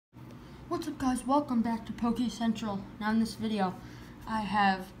What's up, guys? Welcome back to Poke Central. Now in this video I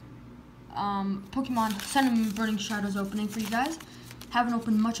have Pokemon Sun and Moon Burning Shadows opening for you guys. Haven't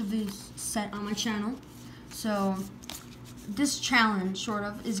opened much of this set on my channel, so this challenge sort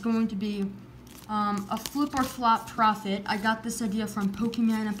of is going to be a flip or flop profit. I got this idea from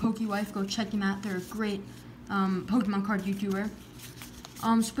Pokemon and Pokewife. Go check them out. They're a great Pokemon card YouTuber.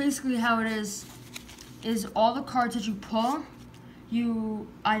 So basically how it is all the cards that you pull,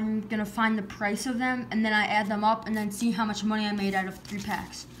 I'm gonna find the price of them, and then I add them up and then see how much money I made out of 3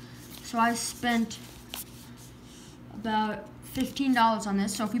 packs. So I spent about $15 on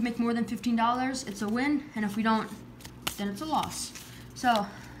this. So if we make more than $15, it's a win, and if we don't, then it's a loss. So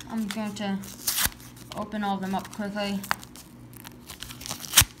I'm going to open all of them up quickly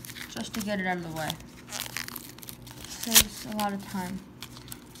just to get it out of the way. Saves a lot of time.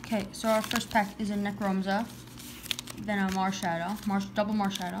 Okay, so our first pack is a Necromza, then a Marshadow, double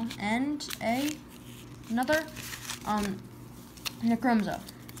Marshadow, and another Necromza.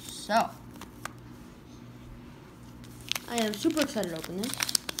 So I am super excited to open this.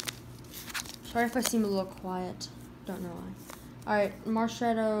 Sorry if I seem a little quiet. Don't know why. Alright,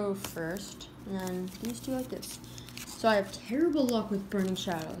 Marshadow first, and then these two like this. So I have terrible luck with Burning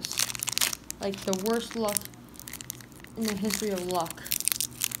Shadows. Like the worst luck in the history of luck.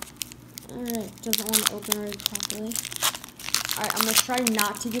 Alright, doesn't want to open very properly. Alright, I'm going to try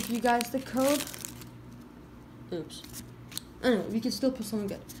not to give you guys the code. Oops. Anyway, we can still put something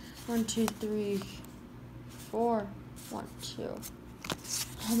good. 1, 2, 3, 4, 1, 2.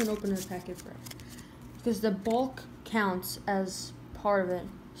 I haven't opened the packet for it. Because the bulk counts as part of it.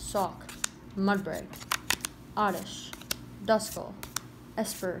 Sock, Mudbray, Oddish, Duskull,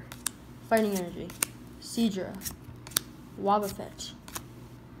 Esper, Fighting Energy, Seadra, Wobbuffet,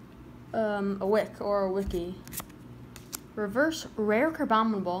 a Wick or a Wiki, Reverse Rare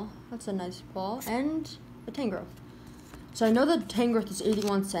Carbomable, that's a nice pull, and a Tangrowth. So I know the Tangrowth is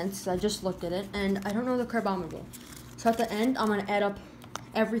 81 cents, because I just looked at it, and I don't know the Carbomable. So at the end, I'm going to add up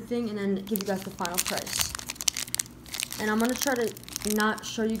everything and then give you guys the final price. And I'm going to try to not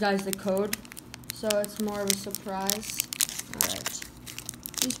show you guys the code, so it's more of a surprise. Alright,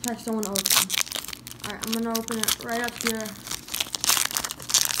 these packs don't want to open. Alright, I'm going to open it right up here.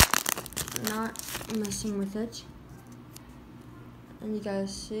 Not messing with it. And you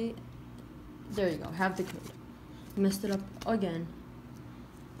guys see, there you go, have the code. Messed it up again.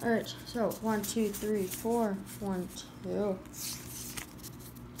 Alright, so 1, 2, 3, 4, 1, 2.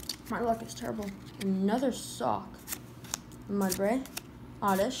 My luck is terrible. Another Sock, Mudbray,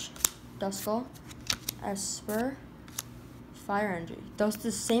 Oddish, Duskull, Esper, Fire Energy. Those are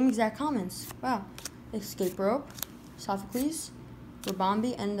the same exact comments. Wow. Escape Rope, Sophocles,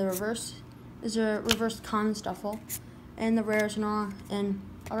 Rabombi, and the reverse is a reverse Constuffle, and the rares and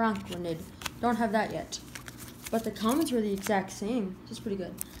Aranquinid. Don't have that yet. But the comments were the exact same, which is pretty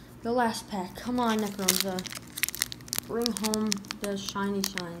good. The last pack. Come on, Necromza. Bring home the shiny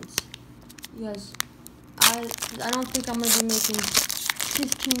shines. You guys, I don't think I'm going to be making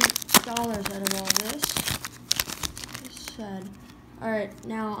 $15 out of all this. It's sad. Alright,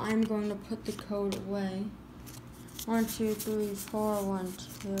 now I'm going to put the code away. 1, 2, 3, 4, 1,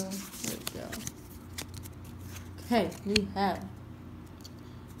 2. There we go. Okay, we have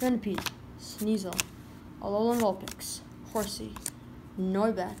Venipede, Sneasel, Alolan Vulpix, Horsey,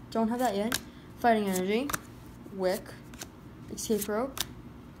 Noibat, don't have that yet, Fighting Energy, Wick, Escape Rope,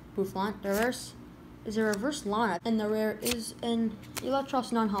 Bouffalant. The reverse is a reverse Lana, and the rare is an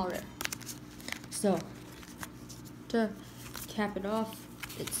Eelektross non-holo rare. So, to cap it off,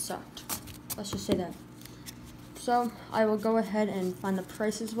 it sucked. Let's just say that. So, I will go ahead and find the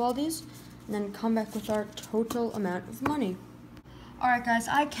prices of all these, and then come back with our total amount of money. Alright guys,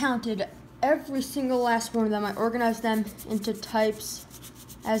 I counted every single last one of them. I organized them into types,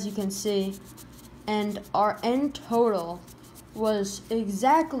 as you can see, and our end total was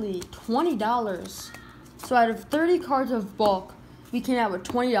exactly $20. So out of 30 cards of bulk, we came out with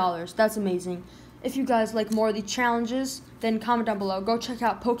 $20. That's amazing. If you guys like more of the challenges, then comment down below. Go check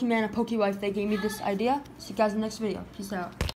out Pokemon and Pokewife. They gave me this idea. See you guys in the next video. Peace out.